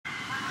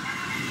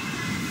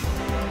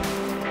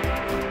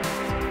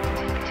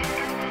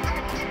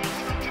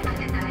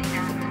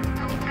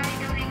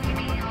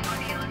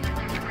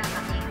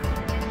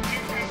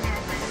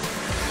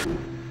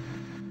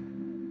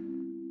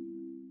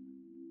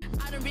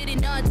really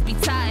know to be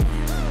tired.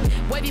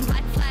 Waving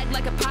black flag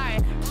like a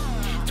pirate.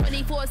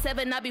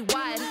 24/7, I be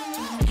wide.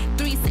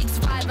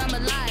 365, I'm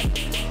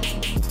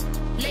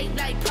alive. Late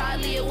night,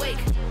 probably awake.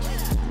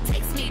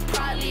 Text me,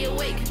 probably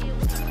awake.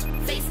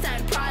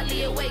 FaceTime,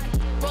 probably awake.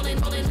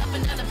 Rolling up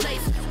another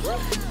place.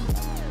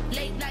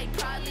 Late night,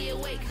 probably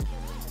awake.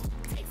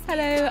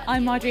 Hello,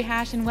 I'm Marjorie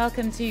Hash and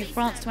welcome to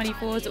France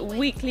 24's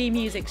weekly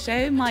music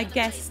show. My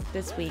guest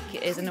this week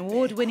is an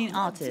award-winning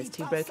artist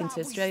who broke into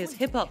Australia's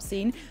hip-hop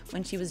scene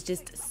when she was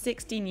just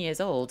 16 years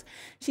old.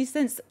 She's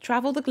since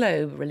travelled the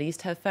globe,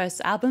 released her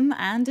first album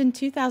and in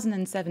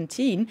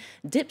 2017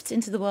 dipped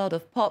into the world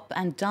of pop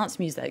and dance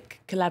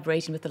music,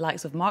 collaborating with the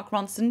likes of Mark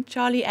Ronson,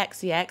 Charlie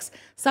XCX,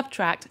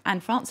 Subtract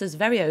and France's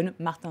very own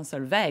Martin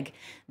Solveig.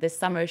 This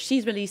summer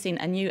she's releasing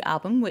a new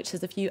album which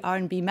has a few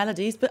R&B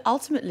melodies but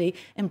ultimately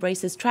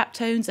embraces trap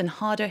tones and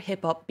harder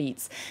hip-hop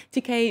beats.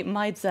 Tkay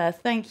Maidza,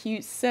 thank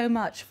you so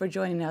much for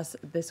joining us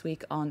this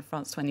week on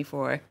France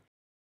 24.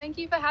 Thank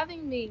you for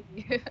having me.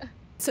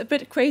 It's a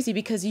bit crazy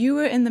because you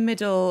were in the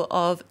middle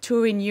of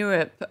touring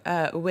Europe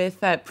with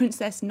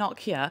Princess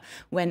Nokia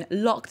when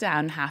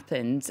lockdown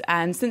happened.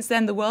 And since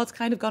then, the world's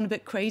kind of gone a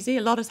bit crazy.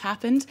 A lot has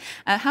happened.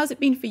 How's it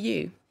been for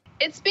you?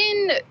 It's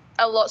been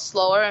a lot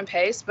slower in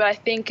pace, but I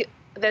think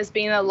there's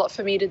been a lot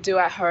for me to do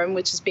at home,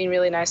 which has been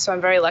really nice. So I'm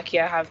very lucky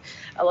I have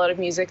a lot of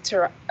music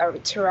to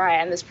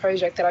write and this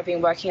project that I've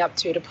been working up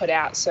to put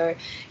out. So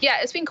yeah,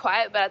 it's been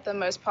quiet, but at the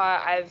most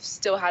part, I've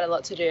still had a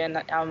lot to do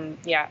and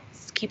yeah,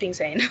 it's keeping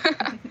sane.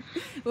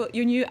 Well,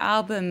 your new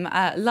album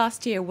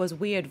last year was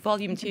Weird.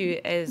 Volume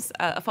 2 is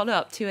a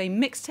follow-up to a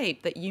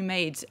mixtape that you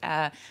made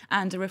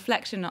and a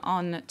reflection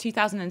on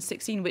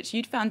 2016, which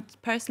you'd found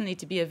personally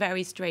to be a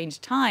very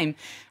strange time.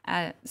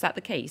 Is that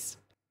the case?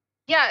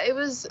 Yeah, it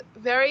was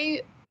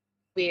very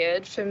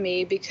weird for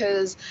me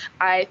because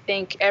I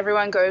think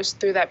everyone goes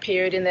through that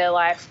period in their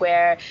life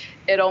where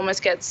it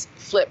almost gets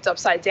flipped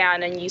upside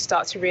down and you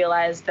start to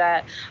realize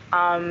that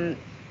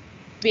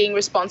being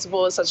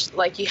responsible is such,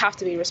 like, you have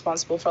to be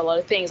responsible for a lot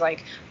of things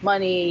like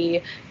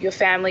money, your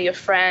family, your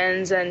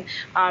friends, and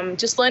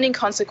just learning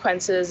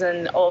consequences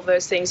and all of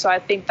those things. So I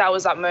think that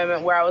was that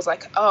moment where I was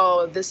like,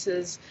 oh,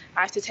 I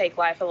have to take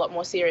life a lot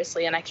more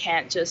seriously and I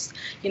can't just,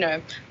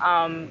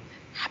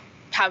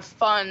 have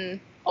fun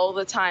all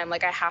the time.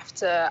 Like, I have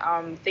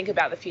to think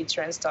about the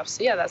future and stuff.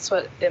 So yeah, that's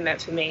what it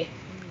meant for me.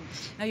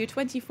 Now you're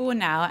 24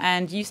 now,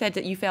 and you said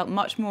that you felt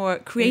much more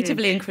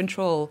creatively in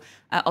control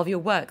of your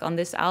work on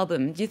this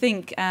album. Do you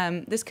think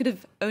this could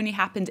have only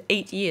happened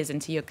 8 years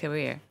into your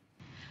career?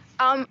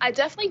 I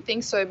definitely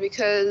think so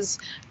because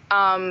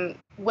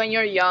when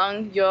you're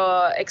young,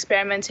 you're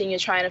experimenting, you're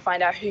trying to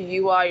find out who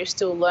you are, you're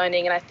still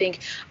learning. And I think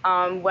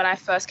when I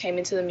first came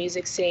into the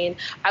music scene,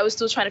 I was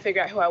still trying to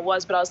figure out who I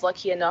was, but I was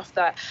lucky enough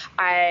that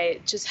I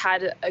just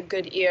had a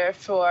good ear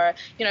for,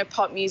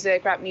 pop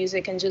music, rap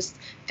music, and just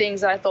things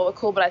that I thought were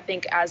cool. But I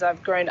think as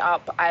I've grown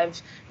up, I've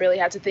really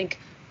had to think,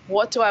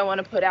 what do I want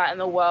to put out in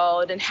the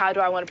world and how do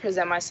I want to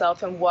present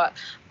myself and what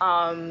do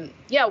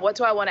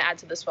I want to add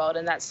to this world?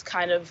 And that's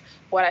kind of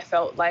what I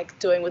felt like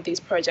doing with these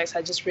projects.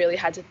 I just really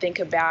had to think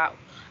about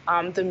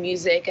the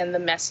music and the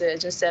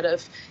message instead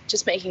of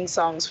just making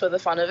songs for the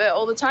fun of it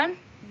all the time.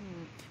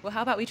 Well,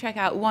 how about we check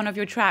out one of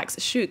your tracks,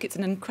 Shook. It's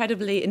an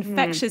incredibly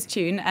infectious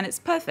tune and it's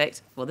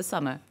perfect for the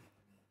summer.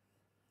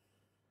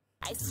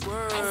 I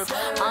swerve,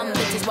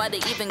 bitches, why they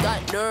even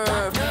got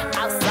nerve?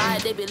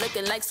 Outside, they be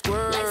looking like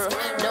squirrel.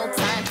 No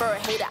time for a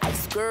hater, I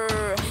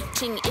squirt.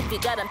 Ching, if you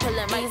got them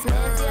pillin' right. These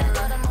mans, yeah, I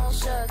got them all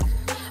shook.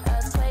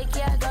 Earthquake,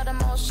 yeah, I got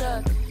them all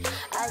shook.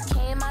 I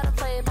came out to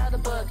play by the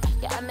book.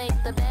 Yeah, I make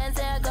the bands,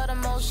 yeah, I got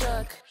them all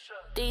shook.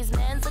 These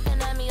mans looking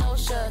at me all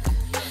shook.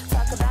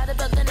 Talk about it,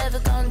 but they never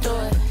gonna do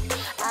it.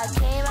 I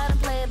came out to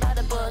play by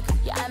the book.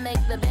 Yeah, I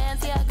make the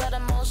bands, yeah, I got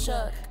them all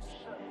shook.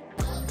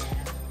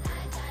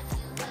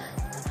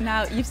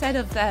 Now, you've said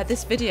of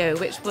this video,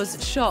 which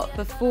was shot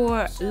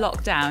before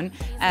lockdown,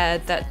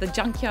 that the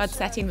junkyard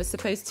setting was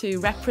supposed to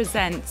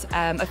represent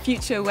a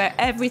future where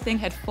everything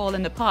had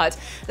fallen apart.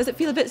 Does it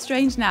feel a bit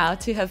strange now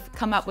to have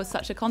come up with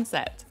such a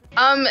concept?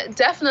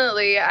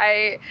 Definitely.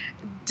 I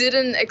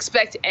didn't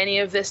expect any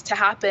of this to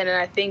happen. And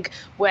I think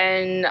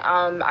when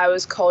I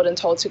was called and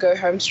told to go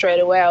home straight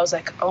away, I was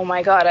like, oh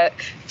my God, I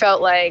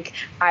felt like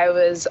I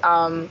was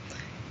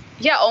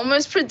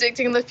almost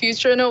predicting the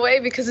future in a way,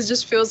 because it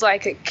just feels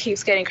like it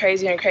keeps getting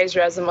crazier and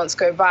crazier as the months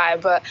go by.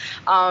 But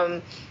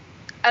I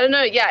don't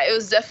know. Yeah, it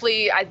was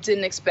definitely, I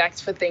didn't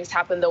expect for things to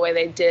happen the way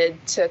they did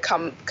to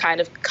come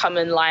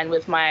in line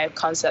with my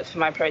concept for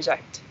my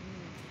project.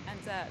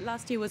 And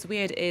Last Year Was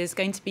Weird is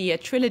going to be a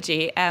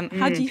trilogy.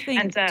 How do you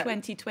think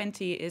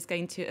 2020 is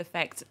going to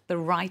affect the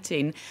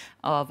writing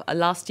of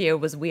Last Year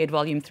Was Weird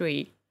Volume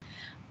 3?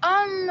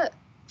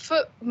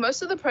 For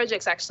most of the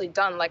projects actually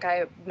done, like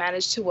I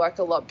managed to work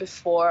a lot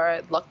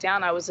before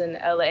lockdown. I was in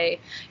LA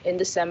in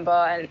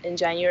December and in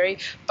January.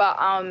 But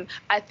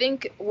I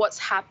think what's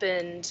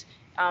happened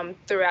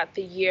throughout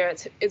the year,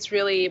 it's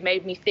really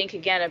made me think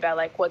again about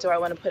like, what do I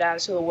want to put out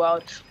into the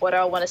world? What do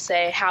I want to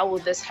say? How will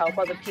this help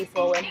other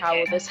people? And how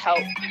will this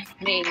help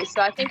me?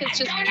 So I think it's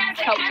just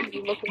helped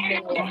me look at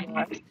things a lot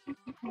more.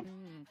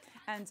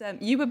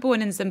 And you were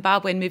born in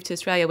Zimbabwe and moved to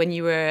Australia when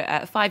you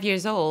were 5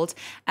 years old.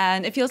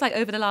 And it feels like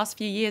over the last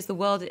few years, the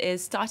world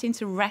is starting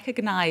to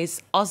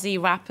recognize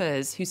Aussie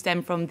rappers who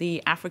stem from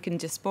the African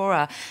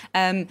diaspora.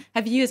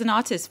 Have you, as an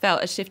artist,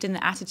 felt a shift in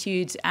the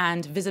attitude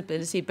and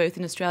visibility both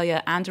in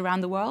Australia and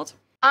around the world?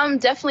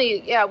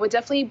 Definitely, yeah, we're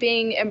definitely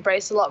being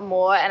embraced a lot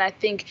more, and I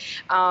think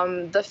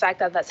the fact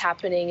that that's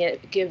happening,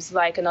 it gives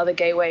like another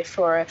gateway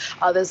for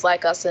others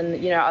like us,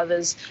 and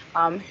others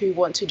who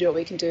want to do what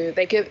we can do.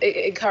 It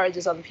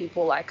encourages other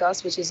people like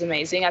us, which is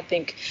amazing. I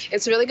think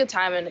it's a really good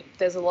time, and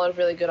there's a lot of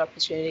really good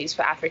opportunities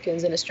for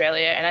Africans in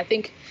Australia, and I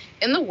think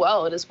in the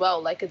world as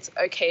well. Like, it's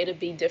okay to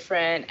be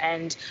different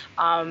and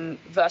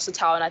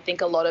versatile, and I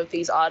think a lot of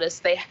these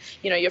artists,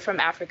 you're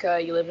from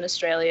Africa, you live in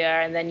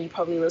Australia, and then you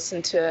probably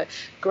listen to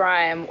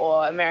grime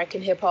or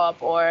American hip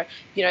hop, or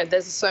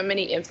there's so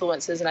many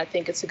influences, and I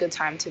think it's a good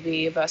time to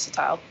be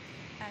versatile.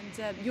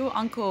 And your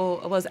uncle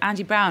was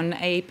Andy Brown,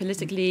 a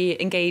politically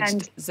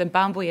engaged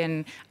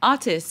Zimbabwean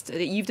artist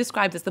that you've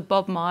described as the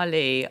Bob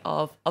Marley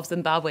of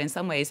Zimbabwe in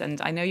some ways, and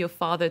I know your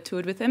father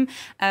toured with him.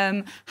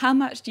 How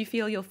much do you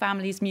feel your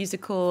family's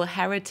musical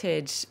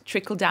heritage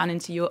trickled down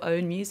into your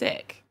own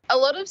music? A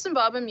lot of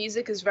Zimbabwean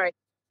music is very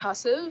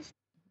percussive.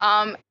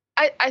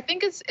 I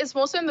think it's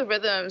more so in the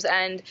rhythms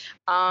and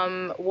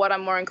what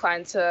I'm more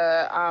inclined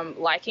to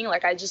liking.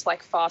 Like, I just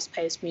like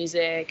fast-paced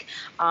music,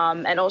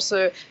 and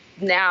also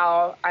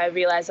now I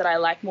realize that I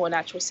like more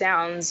natural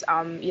sounds,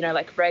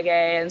 like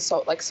reggae and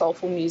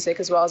soulful music,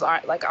 as well as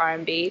like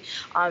R&B,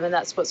 and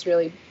that's what's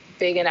really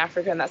big in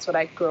Africa, and that's what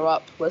I grew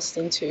up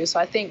listening to. So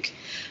I think,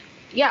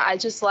 yeah, I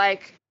just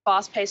like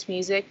fast-paced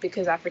music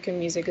because African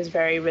music is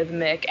very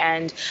rhythmic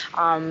and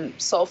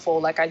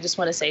soulful. Like, I just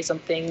want to say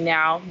something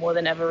now more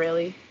than ever,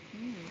 really.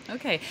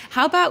 Okay,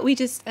 how about we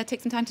just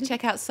take some time to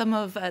check out some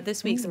of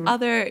this week's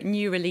other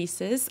new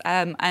releases.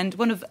 And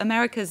one of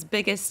America's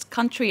biggest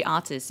country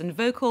artists and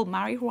vocal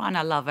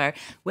marijuana lover,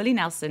 Willie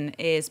Nelson,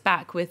 is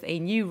back with a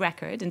new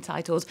record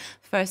entitled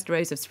First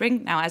Rose of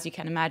Spring. Now, as you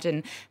can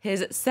imagine,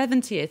 his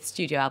 70th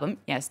studio album,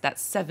 yes,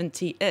 that's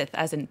 70th,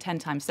 as in 10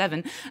 times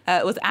 7,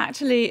 was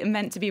actually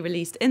meant to be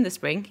released in the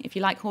spring. If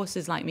you like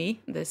horses like me,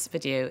 this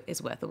video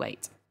is worth the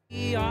wait.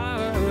 We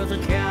are the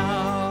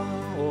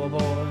cowboys,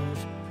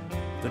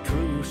 the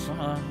true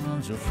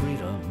sons of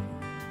freedom.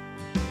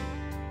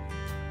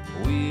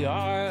 We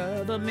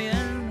are the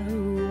men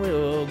who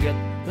will get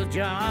the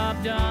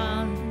job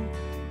done.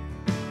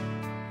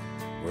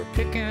 We're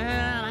picking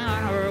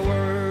our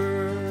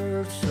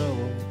words so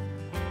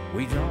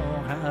we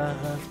don't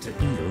have to eat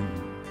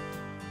them.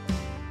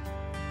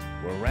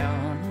 We're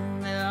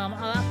rounding them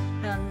up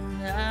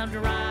and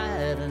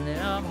driving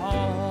them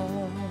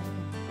home.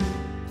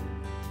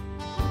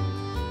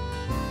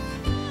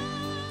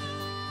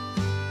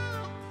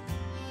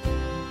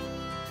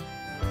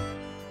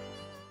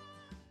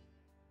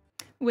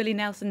 Willie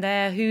Nelson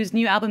there, whose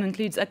new album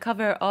includes a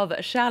cover of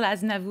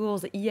Charles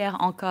Aznavour's Hier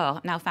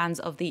Encore. Now, fans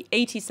of the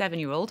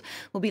 87-year-old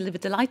will be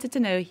delighted to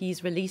know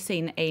he's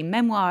releasing a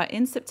memoir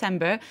in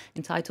September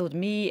entitled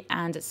Me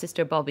and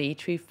Sister Bobby,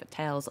 True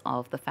Tales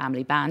of the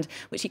Family Band,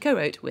 which he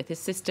co-wrote with his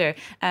sister.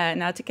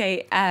 Now,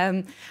 Tkay,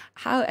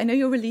 I know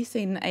you're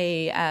releasing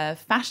a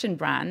fashion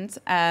brand.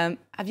 Have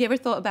you ever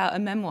thought about a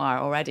memoir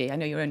already? I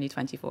know you're only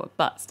 24,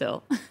 but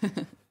still.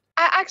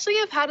 I actually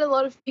have had a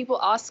lot of people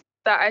ask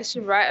that I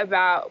should write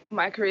about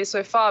my career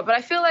so far, but I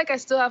feel like I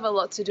still have a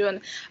lot to do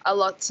and a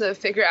lot to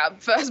figure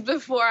out first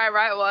before I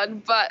write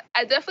one. But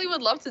I definitely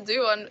would love to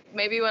do one,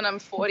 maybe when I'm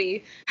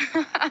 40.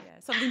 Yeah,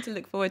 something to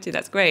look forward to.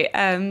 That's great.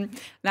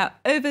 Now,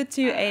 over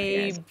to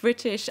a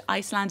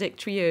British-Icelandic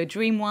trio,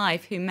 Dream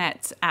Wife, who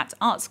met at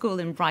art school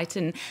in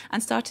Brighton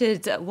and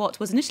started what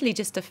was initially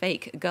just a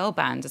fake girl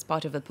band as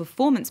part of a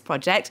performance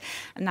project.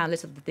 And now,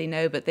 little did they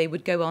know, but they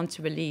would go on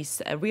to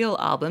release a real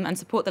album and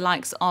support the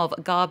likes of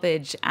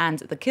Garbage and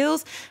The Kills.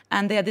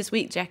 And they are this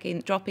week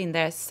dropping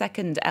their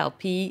second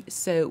LP,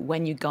 So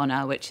When You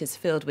Gonna, which is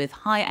filled with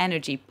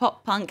high-energy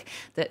pop punk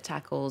that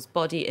tackles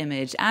body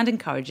image and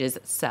encourages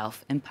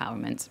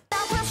self-empowerment.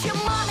 Put your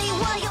money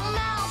where your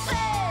mouth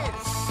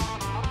is.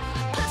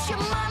 Put your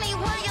money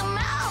where your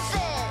mouth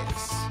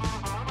is.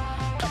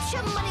 Put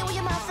your money where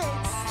your mouth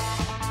is.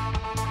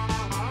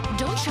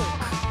 Don't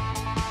choke.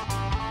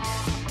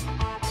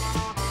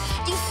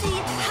 You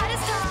see,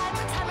 hardest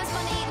time is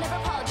money, never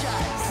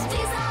apologize.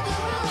 These are the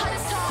rules.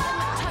 Hardest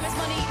time is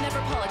money, never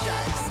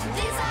apologize.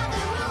 These are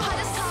the rules.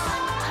 Hardest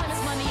time is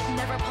money,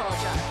 never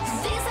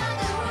apologize. These are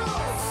the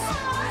rules.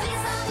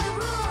 These are the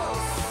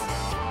rules.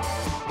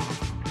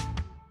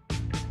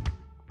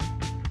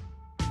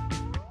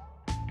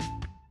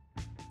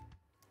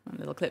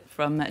 little clip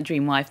from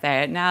Dream Wife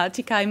there. Now,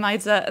 Tkay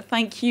Maidza,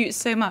 thank you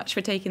so much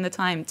for taking the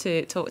time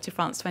to talk to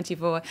France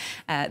 24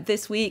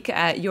 this week.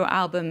 Your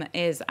album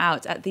is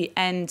out at the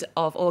end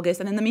of August,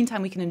 and in the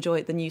meantime, we can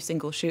enjoy the new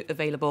single Shoot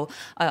available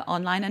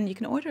online, and you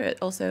can order it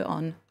also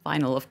on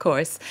vinyl, of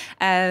course.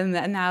 And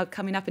now,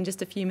 coming up in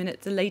just a few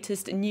minutes, the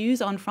latest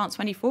news on France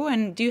 24,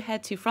 and do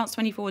head to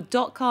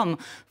france24.com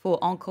for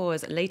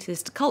Encore's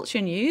latest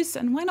culture news.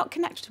 And why not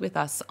connect with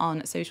us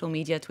on social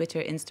media,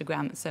 Twitter,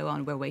 Instagram, and so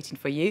on. We're waiting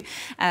for you.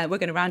 We're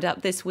going to round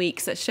up this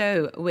week's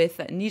show with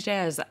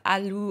Niger's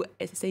Alou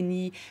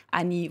Esseni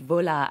Ani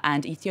Vola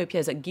and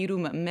Ethiopia's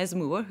Girum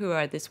Mezmur, who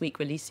are this week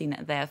releasing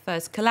their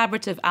first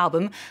collaborative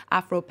album,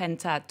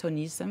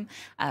 Afro-Pentatonism,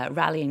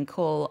 rallying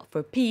call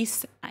for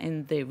peace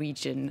in the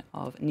region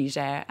of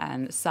Niger,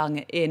 and sung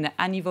in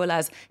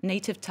Anivola's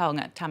native tongue,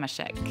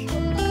 Tamashek.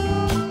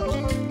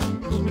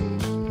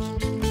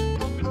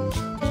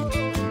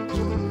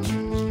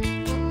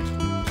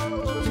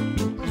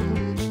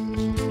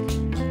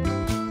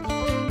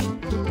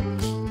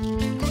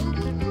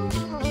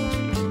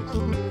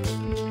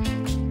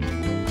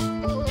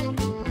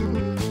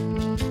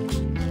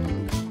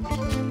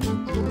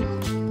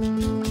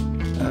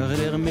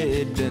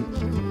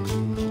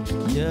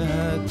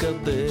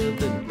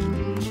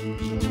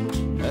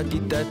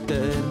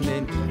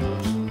 Tatanen,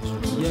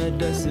 ya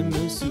da se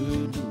me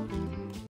sudu.